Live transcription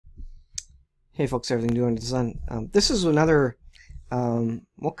Hey folks, everything doing to the sun. This is another,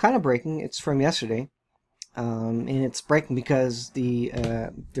 well, kind of breaking. It's from yesterday, and it's breaking because the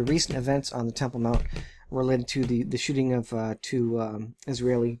recent events on the Temple Mount related to the shooting of two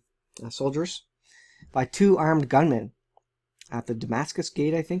Israeli soldiers by two armed gunmen at the Damascus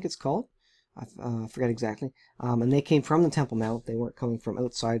Gate, I think it's called. I forget exactly. And they came from the Temple Mount. They weren't coming from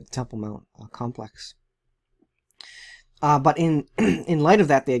outside the Temple Mount complex. But in light of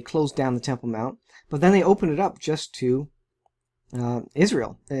that, they had closed down the Temple Mount, but then they opened it up just to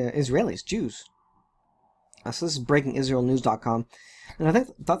Israelis, Jews. So this is breakingisraelnews.com, and I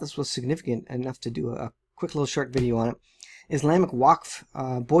thought this was significant enough to do a quick little short video on it. Islamic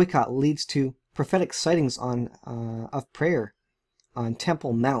Waqf boycott leads to prophetic sightings of prayer on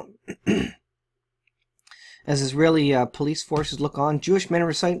Temple Mount. As Israeli police forces look on, Jewish men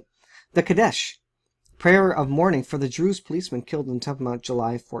recite the Kaddish, prayer of mourning for the Druze policeman killed in Temple Mount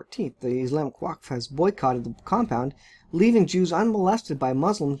July 14th. The Islamic Waqf has boycotted the compound, leaving Jews unmolested by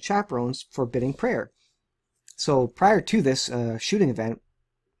Muslim chaperones forbidding prayer. So prior to this shooting event,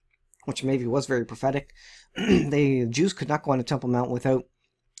 which maybe was very prophetic, the Jews could not go on to Temple Mount without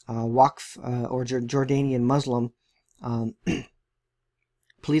Waqf or Jordanian Muslim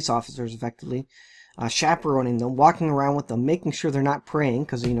police officers, effectively, chaperoning them, walking around with them, making sure they're not praying,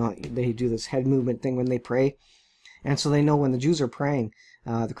 because they do this head movement thing when they pray, and so they know when the Jews are praying.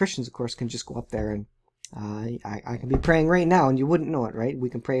 The Christians, of course, can just go up there and I can be praying right now, and you wouldn't know it, right? We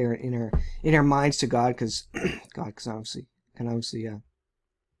can pray in our minds to God, because God can obviously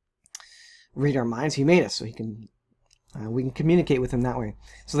read our minds. He made us, so we can communicate with Him that way.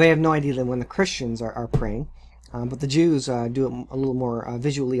 So they have no idea that when the Christians are praying, but the Jews do it a little more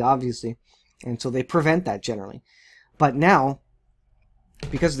visually, obviously. And so they prevent that generally. But now,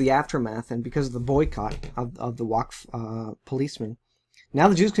 because of the aftermath and because of the boycott of the Waqf policemen, now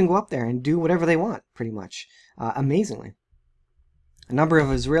the Jews can go up there and do whatever they want, pretty much. Amazingly. A number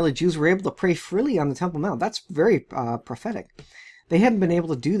of Israeli Jews were able to pray freely on the Temple Mount. That's very prophetic. They haven't been able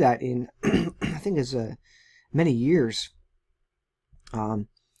to do that in, I think, as many years.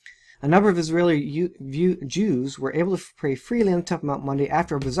 A number of Israeli Jews were able to pray freely on the Temple Mount Monday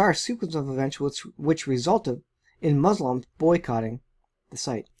after a bizarre sequence of events which resulted in Muslims boycotting the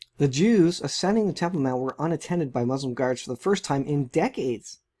site. The Jews ascending the Temple Mount were unattended by Muslim guards for the first time in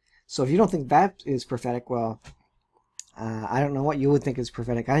decades. So if you don't think that is prophetic, well, I don't know what you would think is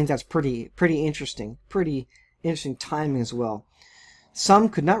prophetic. I think that's pretty interesting. Pretty interesting timing as well. Some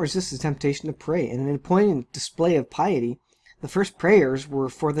could not resist the temptation to pray, and in an poignant display of piety, the first prayers were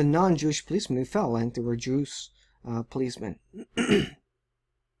for the non-Jewish policemen who fell. I think they were Jewish policemen.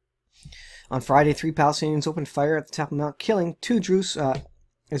 On Friday, 3 Palestinians opened fire at the Temple Mount, killing 2 Druze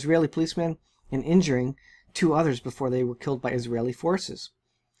Israeli policemen and injuring 2 others before they were killed by Israeli forces.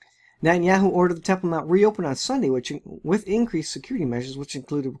 Netanyahu ordered the Temple Mount reopened on Sunday, with increased security measures, which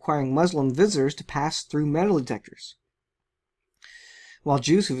included requiring Muslim visitors to pass through metal detectors. While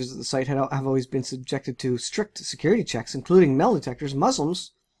Jews who visit the site have always been subjected to strict security checks, including metal detectors,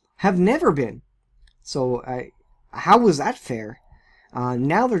 Muslims have never been. So how was that fair?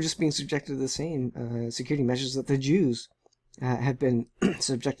 Now they're just being subjected to the same security measures that the Jews have been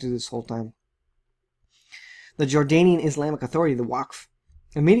subjected to this whole time. The Jordanian Islamic Authority, the Waqf,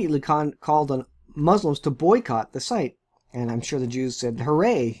 immediately called on Muslims to boycott the site. And I'm sure the Jews said,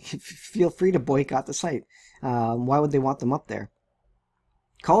 hooray, feel free to boycott the site. Why would they want them up there?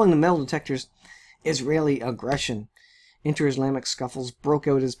 Calling the metal detectors Israeli aggression, inter-Islamic scuffles broke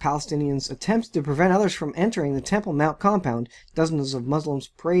out as Palestinians attempted to prevent others from entering the Temple Mount compound. Dozens of Muslims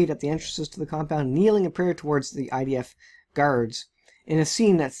prayed at the entrances to the compound, kneeling in prayer towards the IDF guards, in a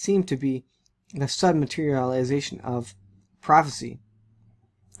scene that seemed to be the sudden materialization of prophecy.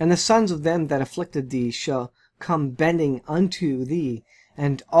 And the sons of them that afflicted thee shall come bending unto thee,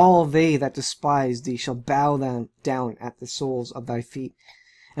 and all they that despise thee shall bow them down at the soles of thy feet.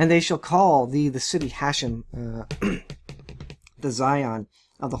 And they shall call thee the city Hashem, the Zion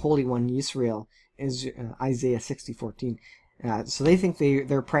of the Holy One, Yisrael, is Isaiah 60:14. So they think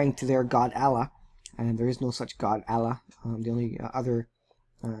they're praying to their God Allah, and there is no such God Allah. The only other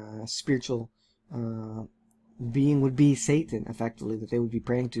spiritual being would be Satan, effectively, that they would be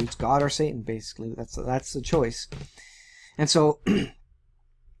praying to. It's God or Satan, basically. That's the choice. And so,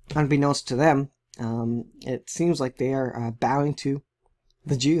 unbeknownst to them, it seems like they are bowing to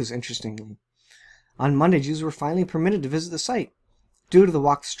the Jews, interestingly. On Monday, Jews were finally permitted to visit the site. Due to the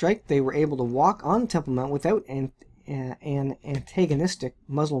Waqf strike, they were able to walk on the Temple Mount without an antagonistic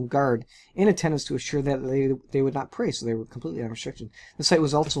Muslim guard in attendance to assure that they would not pray, so they were completely unrestricted. The site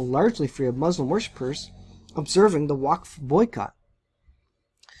was also largely free of Muslim worshippers observing the Waqf boycott.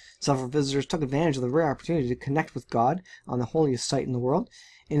 Several visitors took advantage of the rare opportunity to connect with God on the holiest site in the world.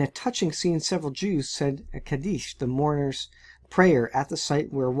 In a touching scene, several Jews said a Kaddish, the mourner's prayer, at the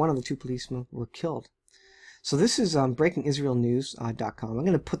site where one of the two policemen were killed. So this is breakingisraelnews.com. I'm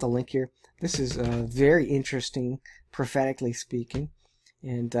going to put the link here. This is very interesting, prophetically speaking.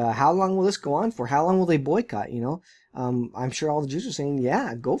 And how long will this go on for? How long will they boycott, you know? I'm sure all the Jews are saying,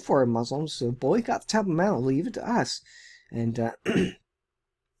 yeah, go for it, Muslims. So boycott the Temple Mount. Leave it to us. And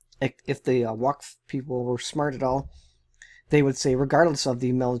if the Waqf people were smart at all, they would say, regardless of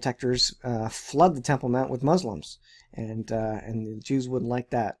the metal detectors, flood the Temple Mount with Muslims. And the Jews wouldn't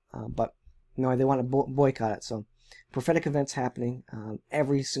like that. But no, they want to boycott it. So prophetic events happening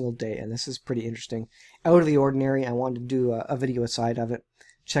every single day. And this is pretty interesting. Out of the ordinary. I wanted to do a video aside of it.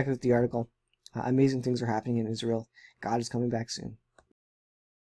 Check out the article. Amazing things are happening in Israel. God is coming back soon.